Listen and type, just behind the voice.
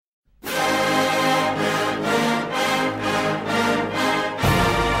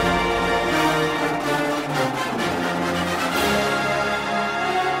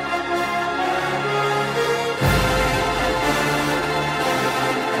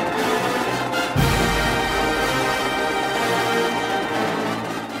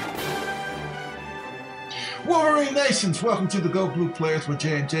Congratulations. Welcome to the Go Blue Players with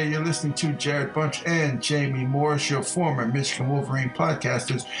J&J. You're listening to Jarrod Bunch and Jamie Morris, your former Michigan Wolverine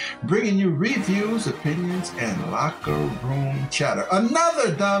podcasters, bringing you reviews, opinions, and locker room chatter.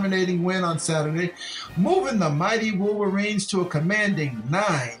 Another dominating win on Saturday, moving the mighty Wolverines to a commanding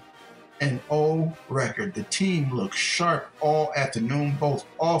 9-0 record. The team looked sharp all afternoon, both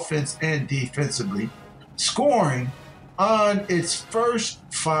offense and defensively, scoring on its first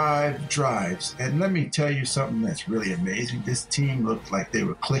 5 drives. And let me tell you something that's really amazing. This team looked like they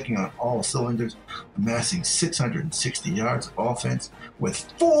were clicking on all cylinders, amassing 660 yards of offense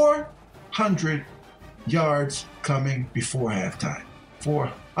with 400 yards coming before halftime.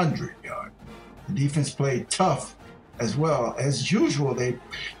 400 yards. The defense played tough as well. As usual, they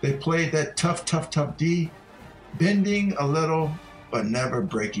played that tough D, bending a little but never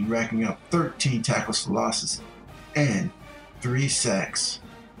breaking, racking up 13 tackles for losses and 3 sacks.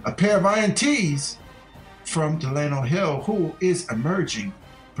 A pair of INTs from Delano Hill, who is emerging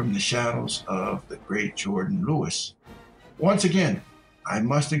from the shadows of the great Jordan Lewis. Once again, I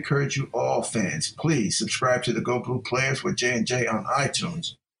must encourage you all fans, please subscribe to the Go Blue Players with J&J on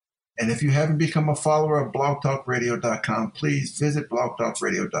iTunes. And if you haven't become a follower of blogtalkradio.com, please visit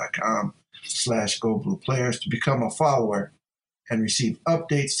blogtalkradio.com/GoBluePlayers to become a follower and receive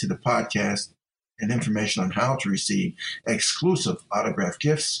updates to the podcast and information on how to receive exclusive autograph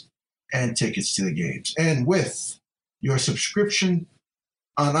gifts and tickets to the games. And with your subscription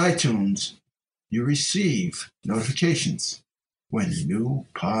on iTunes, you receive notifications when new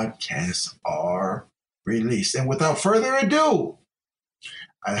podcasts are released. And without further ado,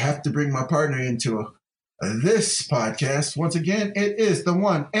 I have to bring my partner into this podcast. Once again, it is the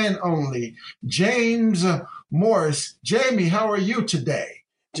one and only James Morris. Jamie, how are you today?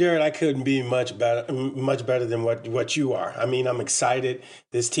 Jarrod, I couldn't be much better than what you are. I mean, I'm excited.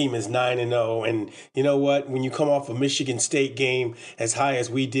 This team is 9-0, and you know what? When you come off a Michigan State game as high as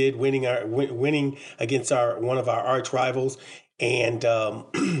we did, winning against one of our arch rivals, and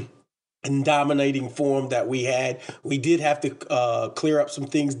in dominating form that we had, we did have to clear up some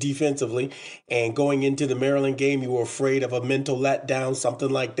things defensively. And going into the Maryland game, you were afraid of a mental letdown,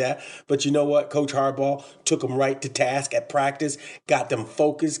 something like that. But you know what? Coach Harbaugh took them right to task at practice, got them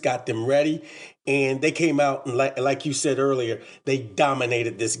focused, got them ready. And they came out, and like you said earlier, they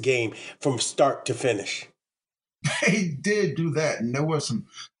dominated this game from start to finish. They did do that. And there was some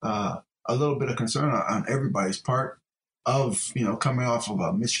a little bit of concern on everybody's part of, coming off of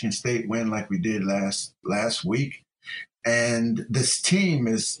a Michigan State win like we did last week. And this team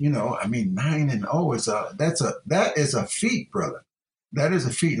is, 9-0 that is a feat, brother. That is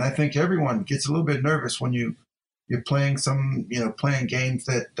a feat. And I think everyone gets a little bit nervous when you're playing playing games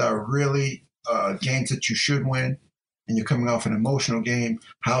that are really games that you should win, and you're coming off an emotional game,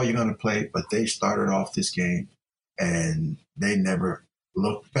 how you're going to play. But they started off this game and they never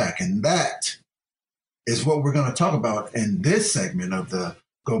looked back. And that is what we're going to talk about in this segment of the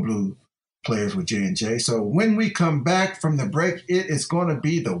Go Blue Players with J&J. So when we come back from the break, it is going to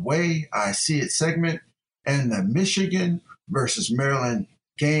be the Way I See It segment and the Michigan versus Maryland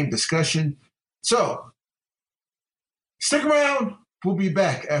game discussion. So stick around. We'll be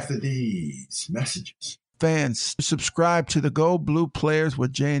back after these messages. Fans, subscribe to the Go Blue Players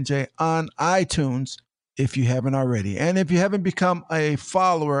with J&J on iTunes if you haven't already. And if you haven't become a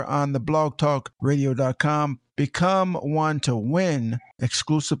follower on the blogtalkradio.com, become one to win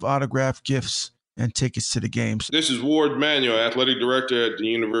exclusive autograph gifts and tickets to the games. This is Ward Manuel, athletic director at the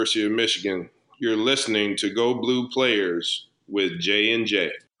University of Michigan. You're listening to Go Blue Players with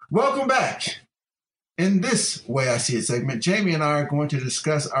J&J. Welcome back. In this Way I See It segment, Jamie and I are going to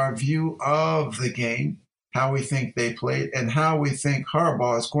discuss our view of the game, how we think they played, and how we think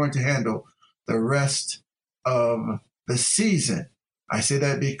Harbaugh is going to handle the rest of the season. I say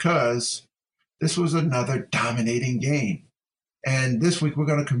that because this was another dominating game. And this week we're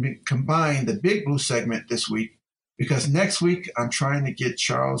going to combine the Big Blue segment this week, because next week I'm trying to get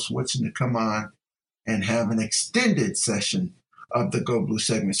Charles Woodson to come on and have an extended session of the Go Blue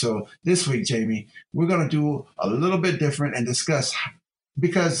segment. So this week, Jamie, we're going to do a little bit different and discuss,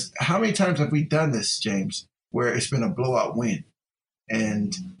 because how many times have we done this, James, where it's been a blowout win?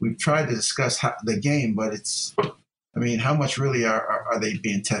 And we've tried to discuss the game, but how much really are they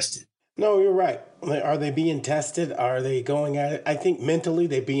being tested? No, you're right. Are they being tested? Are they going at it? I think mentally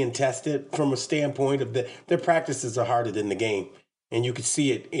they're being tested from a standpoint of their practices are harder than the game. And you could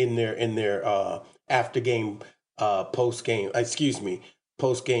see it in their after game, post game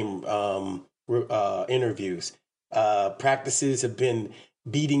interviews. Practices have been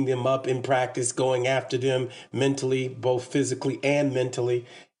beating them up in practice, going after them mentally, both physically and mentally.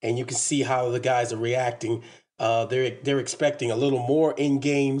 And you can see how the guys are reacting They're expecting a little more in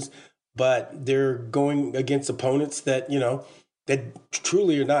games, but they're going against opponents that that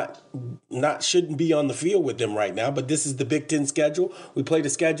truly are not shouldn't be on the field with them right now. But this is the Big Ten schedule. We play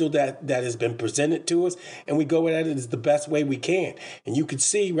the schedule that has been presented to us, and we go at it as the best way we can. And you can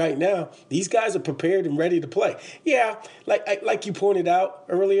see right now these guys are prepared and ready to play. Yeah, like you pointed out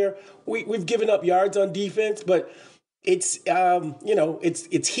earlier, we've given up yards on defense, but it's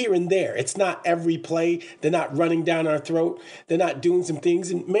it's here and there. It's not every play. They're not running down our throat. They're not doing some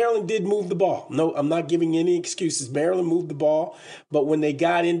things. And Maryland did move the ball. No, I'm not giving any excuses. Maryland moved the ball, but when they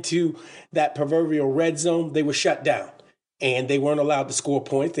got into that proverbial red zone, they were shut down. And they weren't allowed to score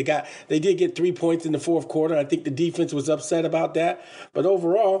points. They did get 3 points in the fourth quarter. I think the defense was upset about that. But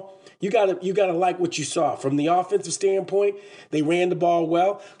overall, you gotta like what you saw. From the offensive standpoint, they ran the ball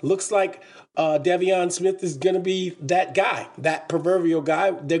well. Looks like Devion Smith is going to be that guy, that proverbial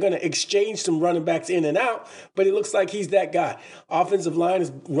guy. They're going to exchange some running backs in and out, but it looks like he's that guy. Offensive line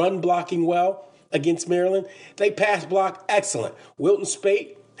is run blocking well against Maryland. They pass block excellent. Wilton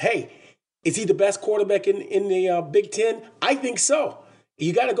Speight, hey, is he the best quarterback in the Big Ten? I think so.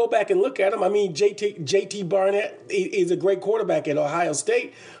 You got to go back and look at him. I mean, JT Barnett is a great quarterback at Ohio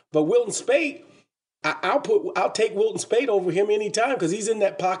State, but Wilton Speight, I'll take Wilton Speight over him anytime because he's in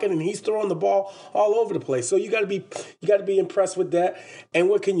that pocket and he's throwing the ball all over the place. So you got to be impressed with that. And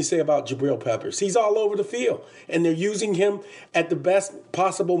what can you say about Jabril Peppers? He's all over the field, and they're using him at the best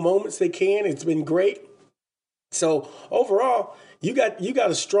possible moments they can. It's been great. So overall, you got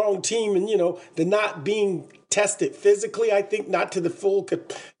a strong team, and they're not being tested physically. I think not to the full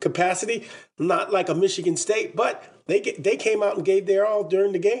capacity, not like a Michigan State, but they came out and gave their all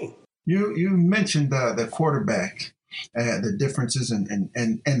during the game. You mentioned the quarterback, the differences and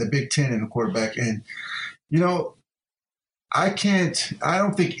the Big Ten and the quarterback. And, I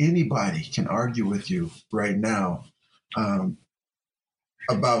don't think anybody can argue with you right now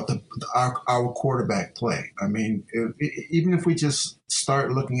about our quarterback play. I mean, even if we just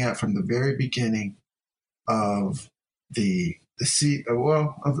start looking at from the very beginning of the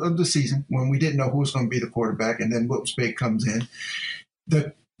season, when we didn't know who was going to be the quarterback, and then Wilton Speight comes in,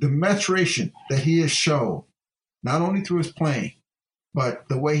 the maturation that he has shown, not only through his playing, but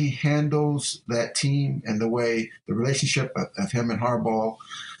the way he handles that team and the relationship of him and Harbaugh,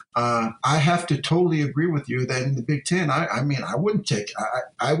 I have to totally agree with you that in the Big Ten, I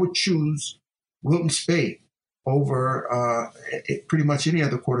would choose Wilton Speight over pretty much any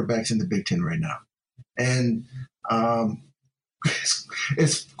other quarterbacks in the Big Ten right now. And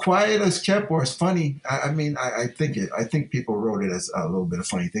it's quiet as kept, or it's funny. I think people wrote it as a little bit of a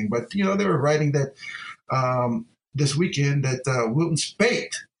funny thing, but they were writing that this weekend that Wilton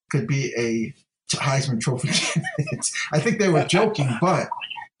Speight could be a Heisman Trophy candidate. I think they were joking,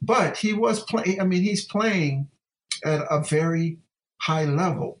 but he was playing. I mean, he's playing at a very high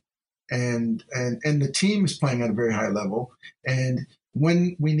level, and the team is playing at a very high level. And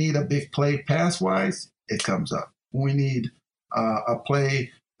when we need a big play pass wise, it comes up. When we need a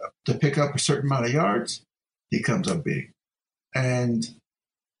play to pick up a certain amount of yards, he comes up big. And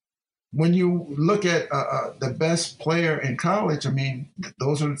when you look at the best player in college, I mean,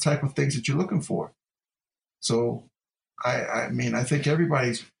 those are the type of things that you're looking for. So, I think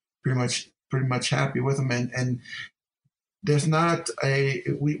everybody's pretty much happy with him. And there's not we're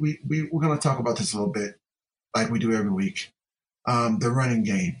going to talk about this a little bit, like we do every week, the running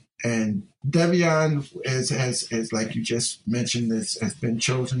game. And Devion is like you just mentioned, has been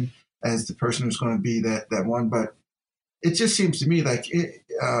chosen as the person who's going to be that one. But it just seems to me like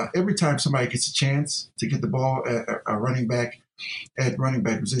every time somebody gets a chance to get the ball a running back at running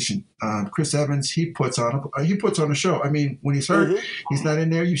back position, Chris Evans, he puts on a show. I mean, when he's hurt, he's not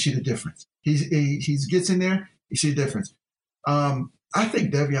in there. You see the difference. He gets in there. You see the difference. I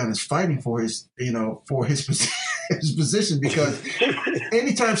think Devion is fighting for his position because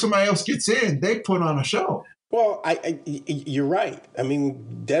anytime somebody else gets in, they put on a show. Well, you're right. I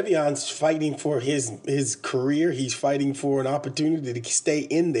mean, Devion's fighting for his career. He's fighting for an opportunity to stay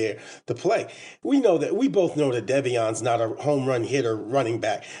in there to play. We both know that Devion's not a home run hitter running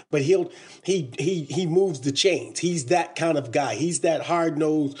back, but he moves the chains. He's that kind of guy. He's that hard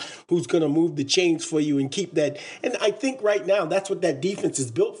nose who's going to move the chains for you and keep that. And I think right now that's what that defense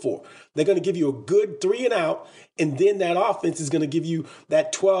is built for. They're going to give you a good 3 and out, and then that offense is going to give you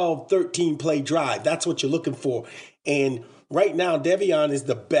that 12, 13 play drive. That's what you're looking for. And right now, Devion is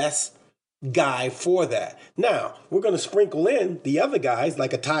the best guy for that. Now, we're going to sprinkle in the other guys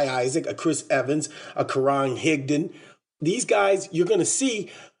like a Ty Isaac, a Chris Evans, a Karan Higdon. These guys you're going to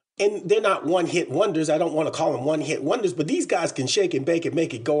see, and they're not one-hit wonders. I don't want to call them one-hit wonders, but these guys can shake and bake and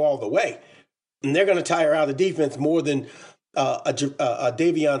make it go all the way. And they're going to tire out the defense more than a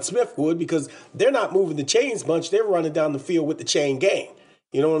Davion Smith would, because they're not moving the chains much. They're running down the field with the chain gang.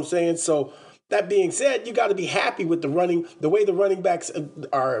 You know what I'm saying? So that being said, you got to be happy with the way the running backs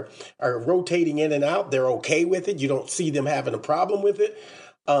are rotating in and out. They're okay with it. You don't see them having a problem with it.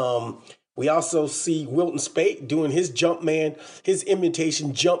 We also see Wilton Spate doing his his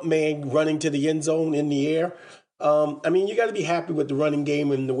imitation jump man, running to the end zone in the air. You got to be happy with the running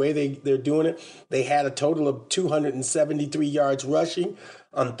game and the way they're doing it. They had a total of 273 yards rushing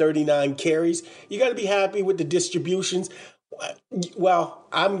on 39 carries. You got to be happy with the distributions. Well,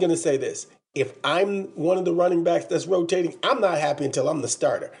 I'm going to say this. If I'm one of the running backs that's rotating, I'm not happy until I'm the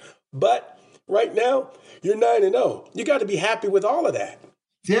starter. But right now, you're 9-0. You got to be happy with all of that.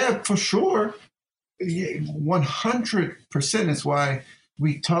 Yeah, for sure. 100% is why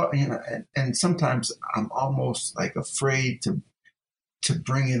we talk, and sometimes I'm almost like afraid to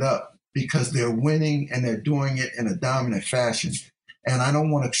bring it up, because they're winning and they're doing it in a dominant fashion. And I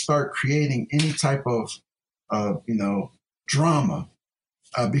don't want to start creating any type of, drama,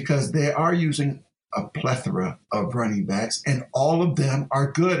 because they are using a plethora of running backs, and all of them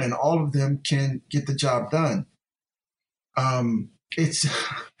are good and all of them can get the job done.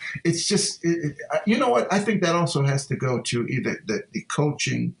 It's just, you know what? I think that also has to go to either the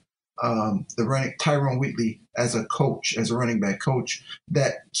coaching, Tyrone Wheatley as a coach, as a running back coach,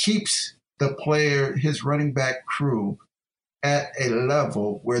 that keeps the player, his running back crew, at a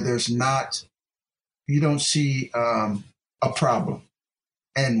level where you don't see a problem,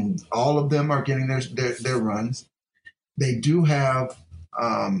 and all of them are getting their runs. They do have.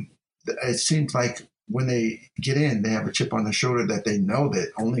 It seems like when they get in, they have a chip on their shoulder that they know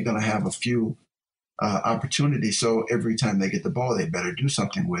that only going to have a few opportunities. So every time they get the ball, they better do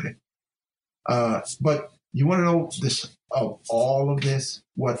something with it. But you want to know all of this,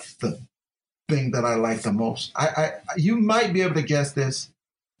 what's the thing that I like the most? You might be able to guess this,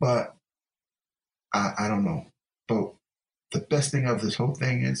 but I don't know. But the best thing of this whole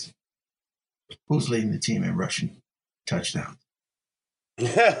thing is who's leading the team in rushing touchdowns.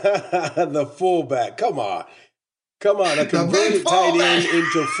 The fullback. Come on. A converted tight end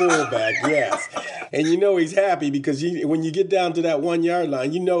into fullback. Yes. And he's happy because when you get down to that 1 yard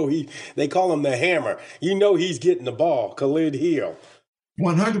line, they call him the hammer. He's getting the ball. Khalid Hill.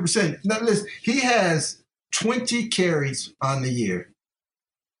 100%. Now listen, he has 20 carries on the year,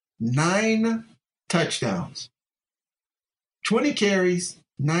 9 touchdowns. 20 carries,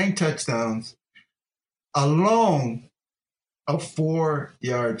 9 touchdowns, a long of 4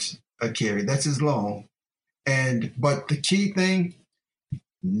 yards a carry. That's his long. But the key thing,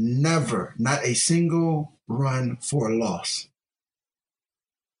 not a single run for a loss.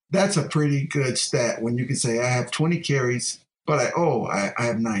 That's a pretty good stat when you can say I have 20 carries, but I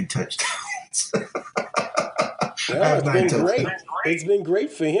have 9 touchdowns. Yeah, it's been great. It's been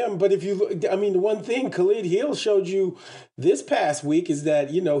great for him. But if you look, the one thing Khalid Hill showed you this past week is that,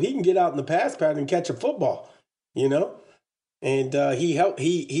 he can get out in the pass pattern and catch a football, And he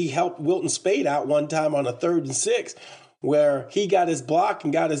helped Wilton Spate out one time on a 3rd and 6, where he got his block.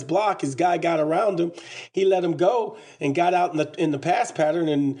 His guy got around him. He let him go and got out in the pass pattern,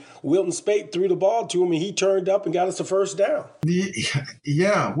 and Wilton Spate threw the ball to him, and he turned up and got us a first down.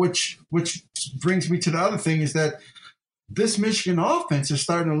 Yeah, which brings me to the other thing, is that this Michigan offense is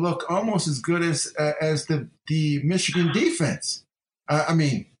starting to look almost as good as the Michigan defense.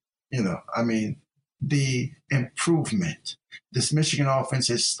 The improvement. This Michigan offense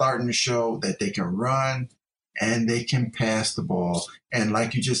is starting to show that they can run and they can pass the ball. And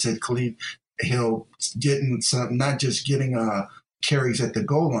like you just said, Khalid Hill getting some, not just getting carries at the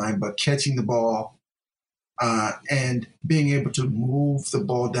goal line, but catching the ball and being able to move the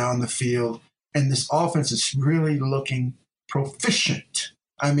ball down the field. And this offense is really looking proficient.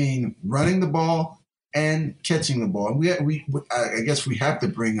 Running the ball and catching the ball. And I guess we have to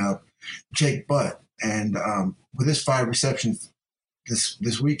bring up Jake Butt. And with his 5 receptions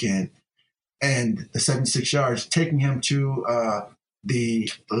this weekend and the 76 yards, taking him to the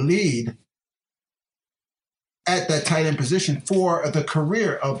lead at that tight end position for the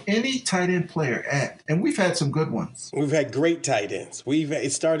career of any tight end player and we've had some good ones. We've had great tight ends.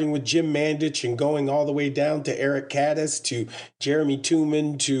 It's starting with Jim Mandich and going all the way down to Eric Caddis, to Jeremy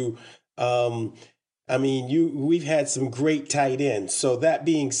Tooman, to we've had some great tight ends. So that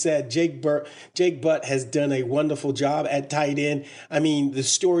being said, Jake Butt has done a wonderful job at tight end. The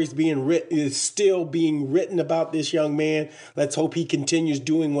story's is still being written about this young man. Let's hope he continues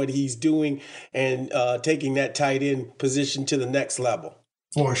doing what he's doing and taking that tight end position to the next level.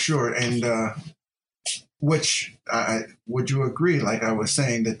 For sure. And which would you agree? Like I was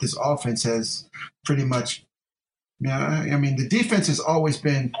saying, that this offense has pretty much. Yeah, I mean, the defense has always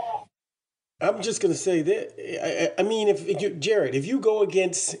been. I'm just going to say that. I mean, Jarrod, if you go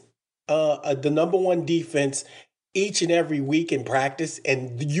against the number one defense each and every week in practice,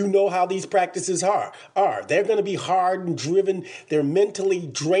 and you know how these practices are they're going to be hard and driven. They're mentally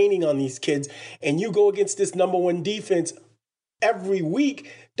draining on these kids, and you go against this number one defense every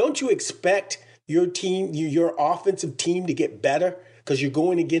week. Don't you expect your team, your offensive team, to get better because you're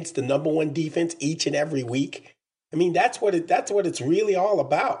going against the number one defense each and every week? I mean, that's what it's really all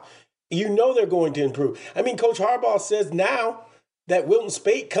about. You know they're going to improve. I mean, Coach Harbaugh says now that Wilton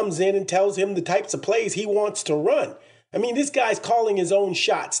Speight comes in and tells him the types of plays he wants to run. I mean, this guy's calling his own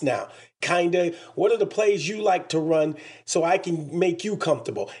shots now. Kind of, what are the plays you like to run so I can make you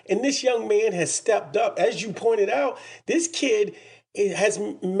comfortable? And this young man has stepped up. As you pointed out, this kid has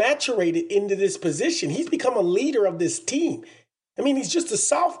maturated into this position. He's become a leader of this team. I mean, he's just a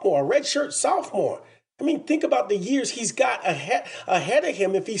sophomore, a redshirt sophomore. I mean, think about the years he's got ahead of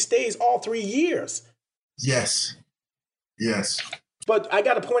him if he stays all 3 years. Yes. But I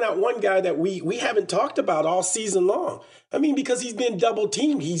got to point out one guy that we haven't talked about all season long. I mean, because he's been double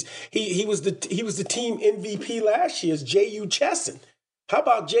teamed. He was the team MVP last year. Is J.U. Chesson. How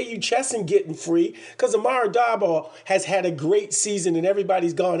about J.U. Chesson getting free? Because Amara Darboh has had a great season and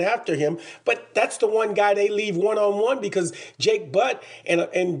everybody's gone after him. But that's the one guy they leave one-on-one because Jake Butt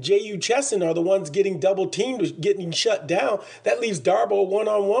and J.U. Chesson are the ones getting double teamed, getting shut down. That leaves Darboh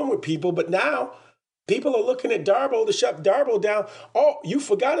one-on-one with people. But now people are looking at Darboh to shut Darboh down. Oh, you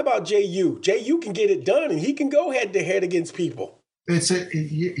forgot about J.U. J.U. can get it done and he can go head-to-head against people.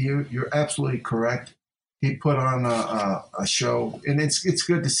 You're absolutely correct. He put on a show, and it's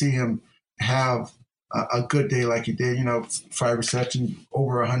good to see him have a good day like he did. 5 receptions,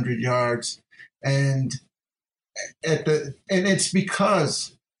 over 100 yards, and it's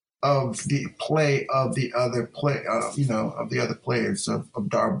because of the play of the other of the other players of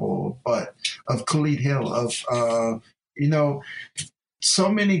Darboh, but of Khalid Hill, of so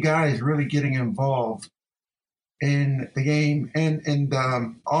many guys really getting involved in the game, and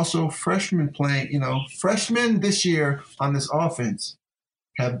also freshmen playing. Freshmen this year on this offense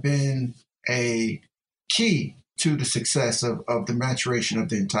have been a key to the success of the maturation of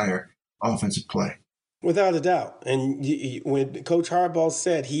the entire offensive play. Without a doubt. And when Coach Harbaugh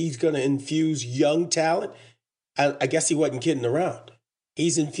said he's going to infuse young talent, I guess he wasn't kidding around.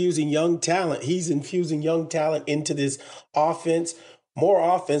 He's infusing young talent. He's infusing young talent into this offense. More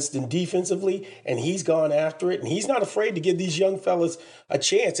offense than defensively, and he's gone after it, and he's not afraid to give these young fellas a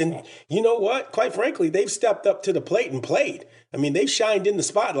chance. And you know what? Quite frankly, they've stepped up to the plate and played. I mean, they've shined in the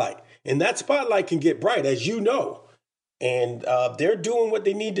spotlight, and that spotlight can get bright, as you know. And they're doing what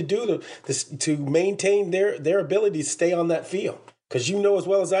they need to do to maintain their ability to stay on that field. Because you know as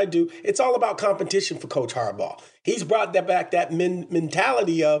well as I do, it's all about competition for Coach Harbaugh. He's brought that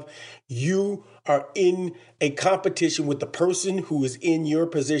mentality of you are in a competition with the person who is in your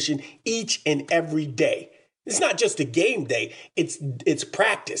position each and every day. It's not just a game day, it's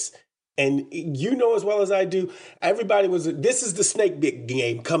practice. And you know as well as I do, this is the snake bit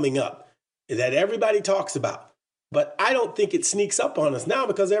game coming up that everybody talks about. But I don't think it sneaks up on us now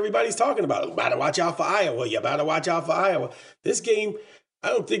because everybody's talking about it. You better watch out for Iowa. You better watch out for Iowa. This game, I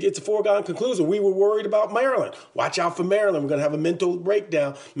don't think it's a foregone conclusion. We were worried about Maryland. Watch out for Maryland. We're going to have a mental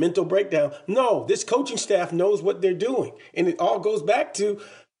breakdown. No, this coaching staff knows what they're doing. And it all goes back to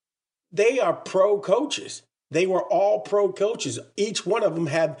they are pro coaches. They were all pro coaches. Each one of them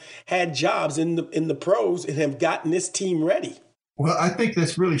have had jobs in the pros and have gotten this team ready. Well, I think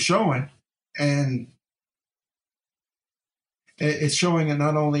that's really showing. And it's showing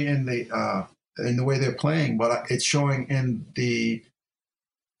not only in the way they're playing, but it's showing in the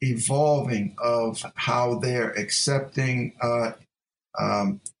evolving of how they're accepting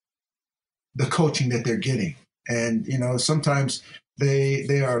the coaching that they're getting. And, sometimes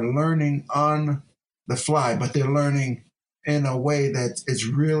they are learning on the fly, but they're learning in a way that is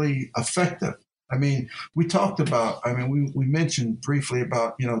really effective. I mean, we mentioned briefly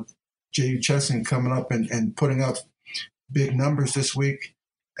about, J.U. Chesson coming up and putting up big numbers this week.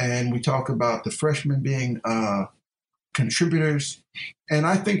 And we talk about the freshmen being contributors. And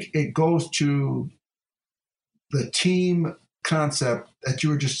I think it goes to the team concept that you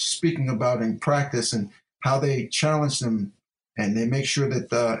were just speaking about in practice and how they challenge them and they make sure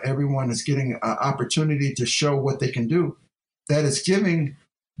that everyone is getting an opportunity to show what they can do. That is giving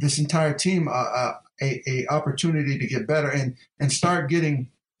this entire team a opportunity to get better and start getting,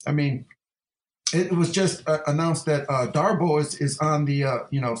 it was just announced that Darbo is on the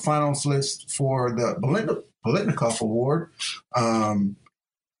finals list for the Bolitnikoff Award,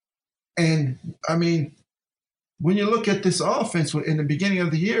 and I mean, when you look at this offense in the beginning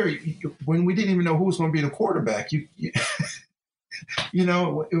of the year, when we didn't even know who was going to be the quarterback, it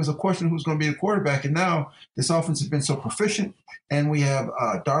was a question of who's going to be the quarterback, and now this offense has been so proficient, and we have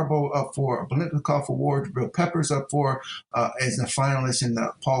Darbo up for a Bolitnikoff Award, Bill Peppers up for as a finalist in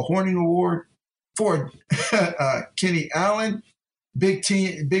the Paul Hornung Award. For Kenny Allen, Big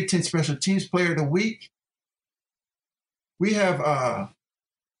Ten Special Teams Player of the Week. We have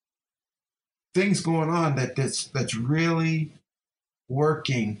things going on that's really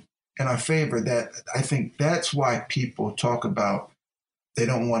working in our favor. That I think that's why people talk about they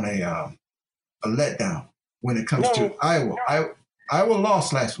don't want a letdown when it comes to Iowa. Iowa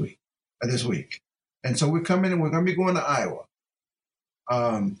lost this week, and so we're coming and we're going to be going to Iowa.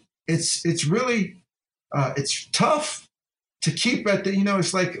 It's really it's tough to keep at the,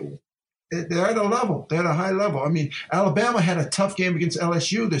 it's like they're at a level. They're at a high level. I mean, Alabama had a tough game against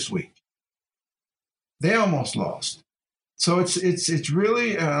LSU this week. They almost lost. So it's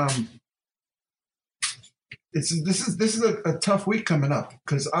really this is a tough week coming up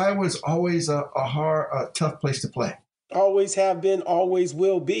because Iowa's always a tough place to play. Always have been, always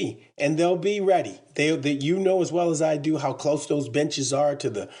will be, and they'll be ready. They as well as I do how close those benches are to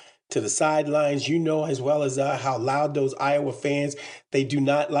the sidelines. You know as well as how loud those Iowa fans. They do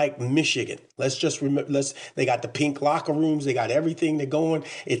not like Michigan. Let's just remember. They got the pink locker rooms. They got everything they're going.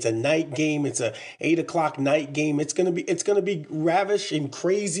 It's a night game. It's a 8:00 night game. It's gonna be ravish and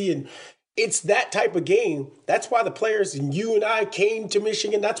crazy, and it's that type of game. That's why the players and you and I came to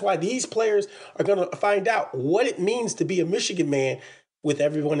Michigan. That's why these players are going to find out what it means to be a Michigan man with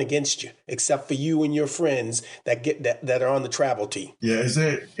everyone against you, except for you and your friends that are on the travel team. Yeah, is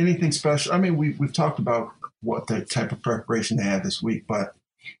there anything special? I mean, we've talked about what the type of preparation they had this week, but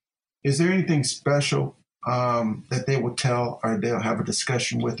is there anything special that they will tell or they'll have a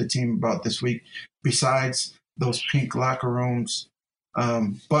discussion with the team about this week besides those pink locker rooms?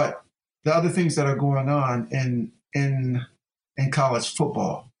 But the other things that are going on in college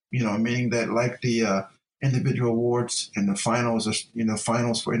football, meaning that like the individual awards and the finals,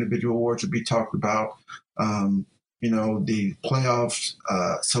 finals for individual awards will be talked about. The playoffs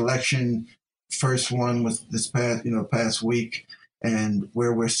selection, first one was this past week, and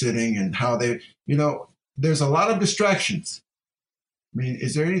where we're sitting and how there's a lot of distractions. I mean,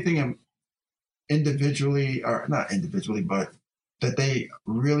 is there anything individually, or not individually, but that they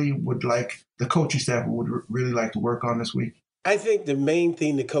really would like, the coaching staff would really like to work on this week? I think the main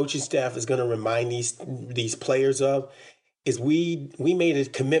thing the coaching staff is going to remind these players of is we made a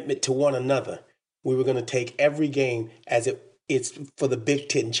commitment to one another. We were going to take every game as it's for the Big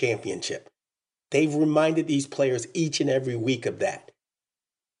Ten championship. They've reminded these players each and every week of that.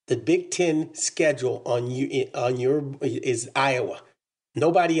 The Big Ten schedule on your is Iowa.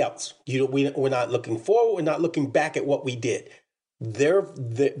 Nobody else. We're not looking forward. We're not looking back at what we did.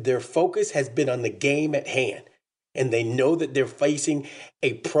 Their focus has been on the game at hand, and they know that they're facing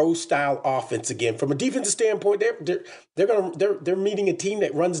a pro-style offense again. From a defensive standpoint, they're meeting a team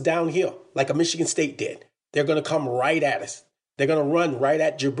that runs downhill like a Michigan State did. They're going to come right at us. They're going to run right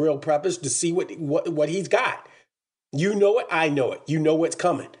at Jarrod Peppers to see what he's got. You know it, I know it. You know what's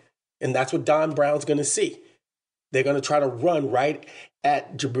coming, and that's what Don Brown's going to see. They're going to try to run right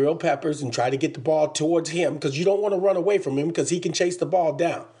at Jarrod Peppers and try to get the ball towards him because you don't want to run away from him because he can chase the ball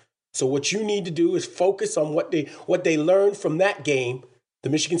down. So what you need to do is focus on what they learned from that game, the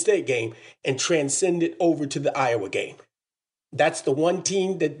Michigan State game, and transcend it over to the Iowa game. That's the one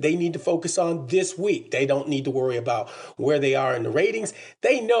team that they need to focus on this week. They don't need to worry about where they are in the ratings.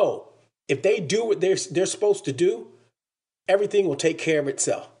 They know if they do what they're supposed to do, everything will take care of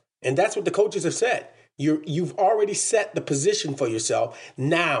itself. And that's what the coaches have said. You've already set the position for yourself.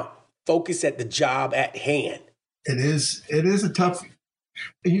 Now focus at the job at hand. It is a tough.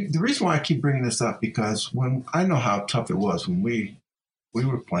 The reason why I keep bringing this up because when I know how tough it was when we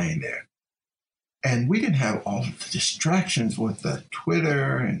were playing there, and we didn't have all of the distractions with the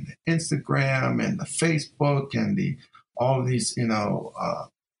Twitter and the Instagram and the Facebook and all of these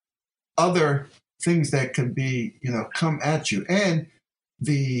other things that could be come at you, and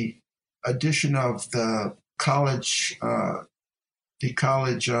the addition of the college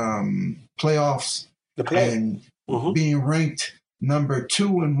playoffs and being ranked number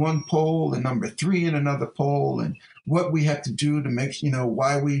 2 in one poll and number 3 in another poll, and what we have to do to make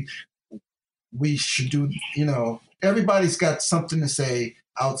why we should do. Everybody's got something to say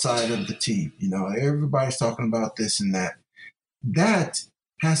outside of the team. Everybody's talking about this and that. That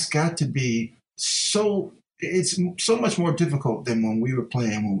has got to be so it's so much more difficult than when we were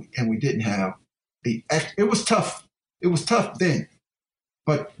playing and we didn't have it was tough. It was tough then.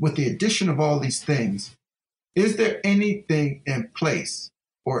 But with the addition of all these things, is there anything in place?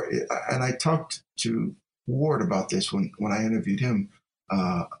 And I talked to Ward about this when I interviewed him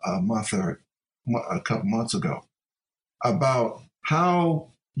a couple months ago about how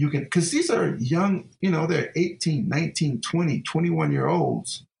you can, because these are young, they're 18, 19, 20,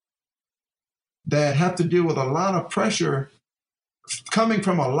 21-year-olds that have to deal with a lot of pressure coming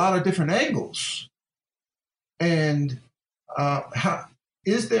from a lot of different angles. And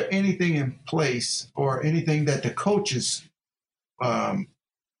is there anything in place or anything that the coaches try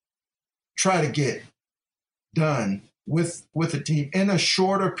to get done with the team in a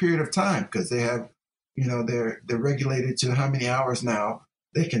shorter period of time? Because they have, they're regulated to how many hours now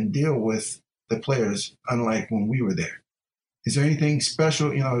they can deal with the players, unlike when we were there. Is there anything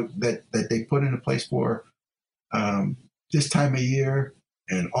special, that they put into place for this time of year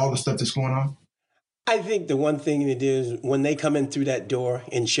and all the stuff that's going on? I think the one thing to do is when they come in through that door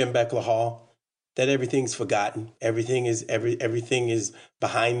in Schembechler Hall, that everything's forgotten. Everything is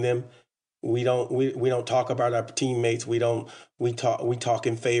behind them. We don't talk about our teammates. We talk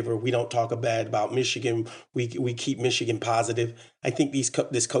in favor. We don't talk bad about Michigan. We keep Michigan positive. I think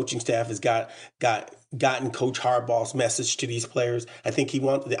this coaching staff has gotten Coach Harbaugh's message to these players. I think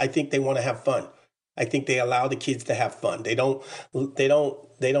they want to have fun. I think they allow the kids to have fun. They don't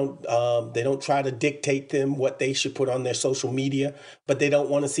try to dictate them what they should put on their social media, but they don't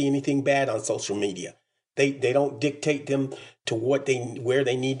want to see anything bad on social media. They don't dictate them to where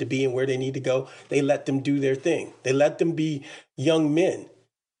they need to be and where they need to go. They let them do their thing. They let them be young men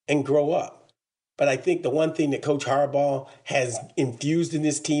and grow up. But I think the one thing that Coach Harbaugh has infused in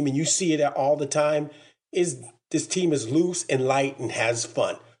this team, and you see it all the time, is this team is loose and light and has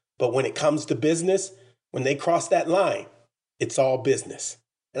fun. But when it comes to business, when they cross that line, it's all business.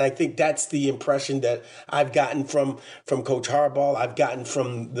 And I think that's the impression that I've gotten from Coach Harbaugh. I've gotten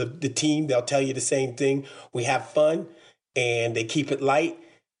from the team. They'll tell you the same thing. We have fun, and they keep it light,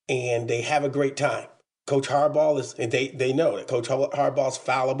 and they have a great time. Coach Harbaugh they know that Coach Harbaugh's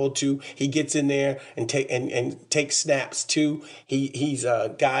fallible too. He gets in there and takes snaps too. He's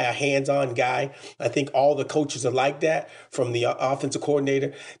a hands-on guy. I think all the coaches are like that. From the offensive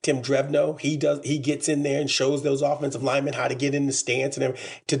coordinator Tim Drevno, he gets in there and shows those offensive linemen how to get in the stance and everything.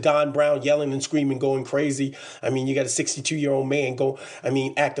 To Don Brown yelling and screaming, going crazy. I mean, you got a 62-year-old man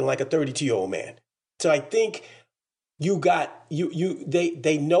acting like a 32-year-old man. So I think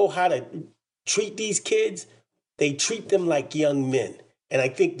they know how to treat these kids. They treat them like young men. And I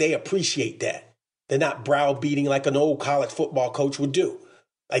think they appreciate that. They're not browbeating like an old college football coach would do.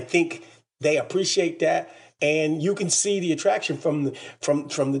 I think they appreciate that. And you can see the attraction from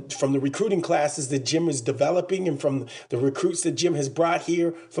the recruiting classes that Jim is developing and from the recruits that Jim has brought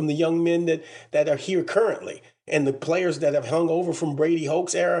here, from the young men that are here currently. And the players that have hung over from Brady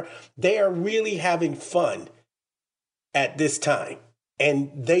Hoke's era, they are really having fun at this time.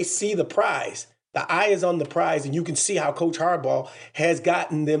 And they see the prize. The eye is on the prize, and you can see how Coach Harbaugh has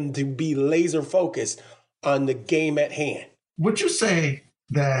gotten them to be laser focused on the game at hand. Would you say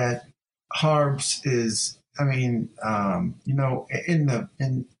that Harbs is, from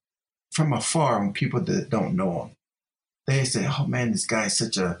afar, when people that don't know him, they say, "Oh man, this guy's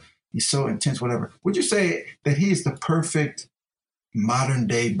he's so intense," whatever. Would you say that he's the perfect modern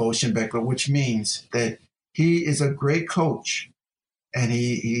day Bo Schembechler, which means that he is a great coach? And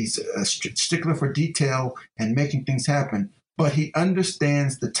he's a stickler for detail and making things happen. But he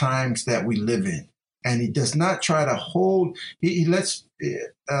understands the times that we live in. And he does not try to hold, he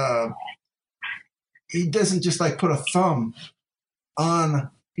doesn't just like put a thumb on,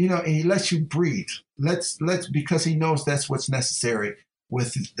 and he lets you breathe. Because he knows that's what's necessary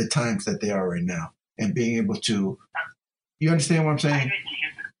with the times that they are right now. And being able to, you understand what I'm saying?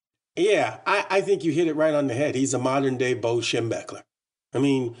 Yeah, I think you hit it right on the head. He's a modern day Bo Schembechler. I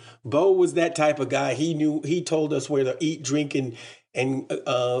mean, Bo was that type of guy. He told us where to eat, drink, and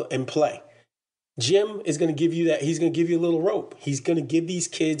play. Jim is going to give you that. He's going to give you a little rope. He's going to give these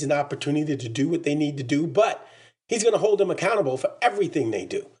kids an opportunity to do what they need to do, but he's going to hold them accountable for everything they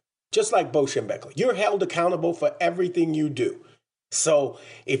do. Just like Bo Schembechler. You're held accountable for everything you do. So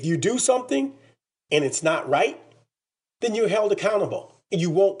if you do something and it's not right, then you're held accountable and you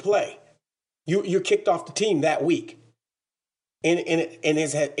won't play. You're kicked off the team that week. And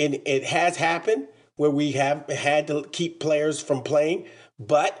it has happened where we have had to keep players from playing,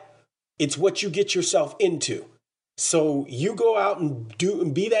 but it's what you get yourself into. So you go out and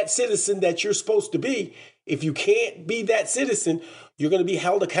be that citizen that you're supposed to be, If you can't be that citizen, you're going to be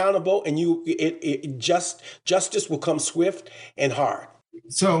held accountable, and justice will come swift and hard.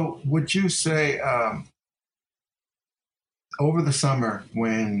 So would you say over the summer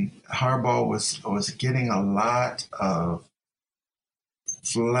when Harbaugh was getting a lot of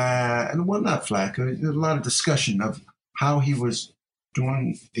flack, and well, not flack, a lot of discussion of how he was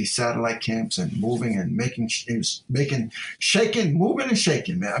doing these satellite camps and moving and moving and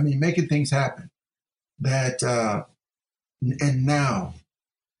shaking, man. I mean, making things happen. That and now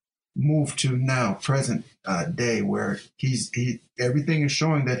move to now present day where everything is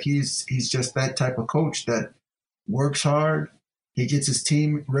showing that he's just that type of coach that works hard. He gets his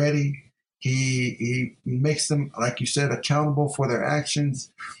team ready. He makes them, like you said, accountable for their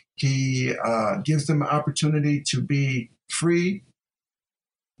actions. He gives them an opportunity to be free,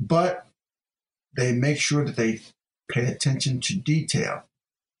 but they make sure that they pay attention to detail.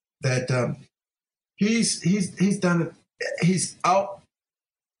 That he's done it.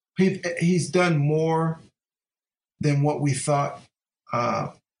 He's done more than what we thought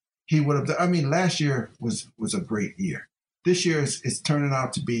he would have done. I mean, last year was a great year. This year is turning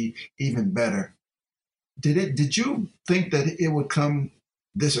out to be even better. Did you think that it would come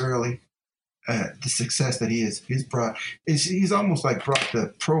this early? The success that he's brought he's almost like brought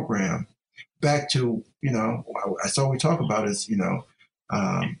the program back to, that's all we talk about is,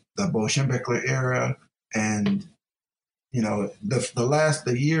 the Bo Schembechler era, and the last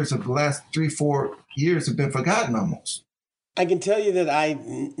 3-4 years have been forgotten almost. I can tell you that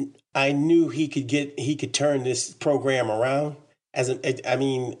I knew he could turn this program around.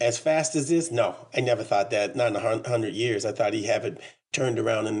 As fast as this, no, I never thought that. Not in 100 years. I thought he'd have it turned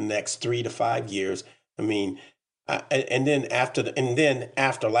around in the next 3 to 5 years. I mean, and then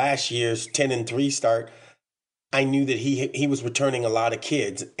after last year's 10-3 start, I knew that he was returning a lot of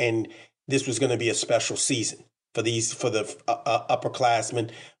kids, and this was going to be a special season for the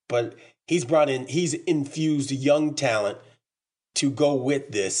upperclassmen. But he's infused young talent to go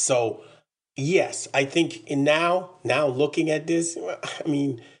with this. So yes, I think now looking at this, I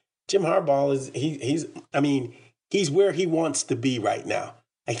mean, Jim Harbaugh he's where he wants to be right now.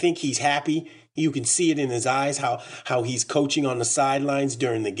 I think he's happy. You can see it in his eyes, how he's coaching on the sidelines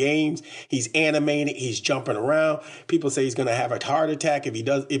during the games. He's animated. He's jumping around. People say he's going to have a heart attack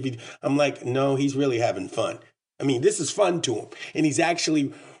I'm like, no, he's really having fun. I mean, this is fun to him. And he's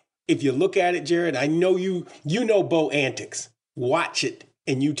actually, if you look at it, Jarrod, I know you know Bo antics. Watch it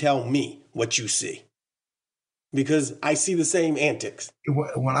and you tell me what you see. Because I see the same antics.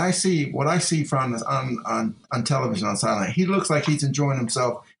 When I see what I see from on television on sideline, he looks like he's enjoying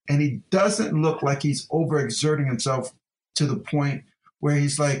himself, and he doesn't look like he's overexerting himself to the point where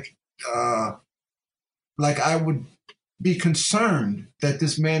he's like I would be concerned that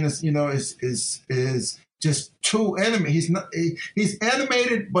this man is just too animated. He's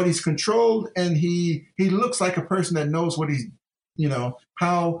animated, but he's controlled, and he looks like a person that knows what he's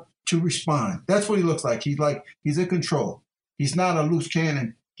how to respond. That's what he looks like. He's in control. He's not a loose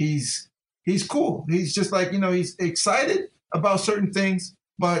cannon. He's cool. He's just like, he's excited about certain things,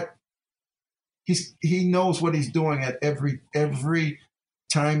 but he knows what he's doing at every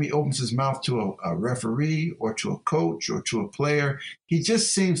time he opens his mouth to a referee or to a coach or to a player. He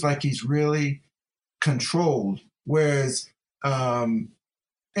just seems like he's really controlled. Whereas in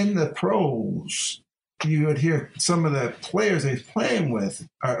the pros, you would hear some of the players he's playing with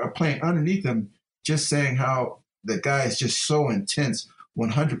are playing underneath him, just saying how the guy is just so intense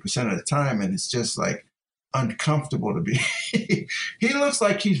 100% of the time, and it's just like uncomfortable to be. He looks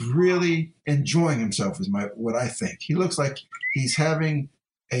like he's really enjoying himself, is what I think. He looks like he's having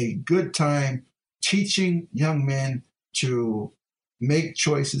a good time teaching young men to make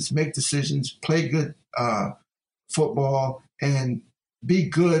choices, make decisions, play good football, and be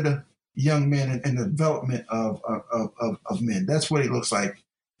good young men in the development of men. That's what he looks like.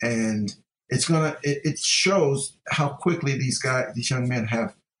 And it shows how quickly these young men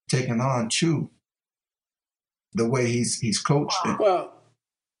have taken on to the way he's coached. Well,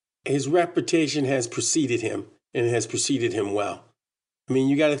 his reputation has preceded him, and it has preceded him well. I mean,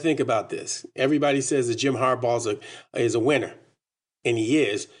 you got to think about this. Everybody says that Jim Harbaugh is a winner, and he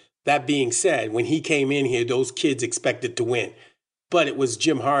is. That being said, when he came in here, those kids expected to win. But it was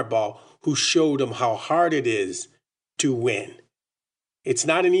Jim Harbaugh who showed them how hard it is to win. It's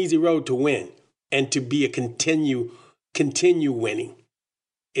not an easy road to win and to be continue winning.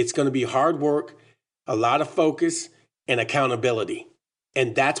 It's going to be hard work, a lot of focus, and accountability.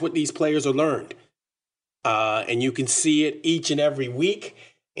 And that's what these players are learned. And you can see it each and every week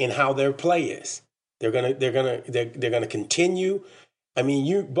in how their play is. They're gonna continue. I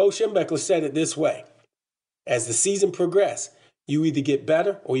mean, Bo Schembechler said it this way. As the season progresses, you either get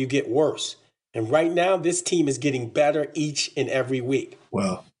better or you get worse. And right now, this team is getting better each and every week.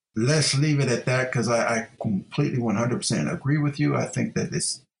 Well, let's leave it at that because I completely 100% agree with you. I think that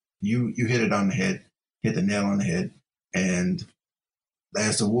you hit it on the head, hit the nail on the head. And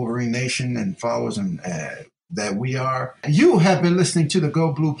as the Wolverine Nation and followers that we are, you have been listening to the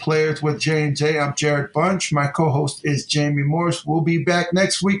Go Blue Players with J&J. I'm Jarrod Bunch. My co-host is Jamie Morris. We'll be back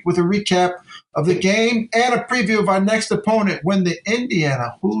next week with a recap of the game and a preview of our next opponent when the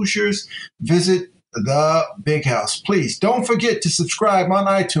Indiana Hoosiers visit the Big House. Please don't forget to subscribe on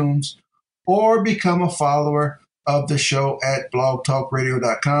iTunes or become a follower of the show at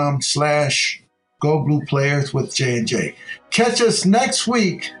blogtalkradio.com/Go Blue Players with J&J. Catch us next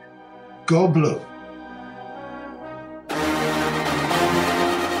week. Go Blue.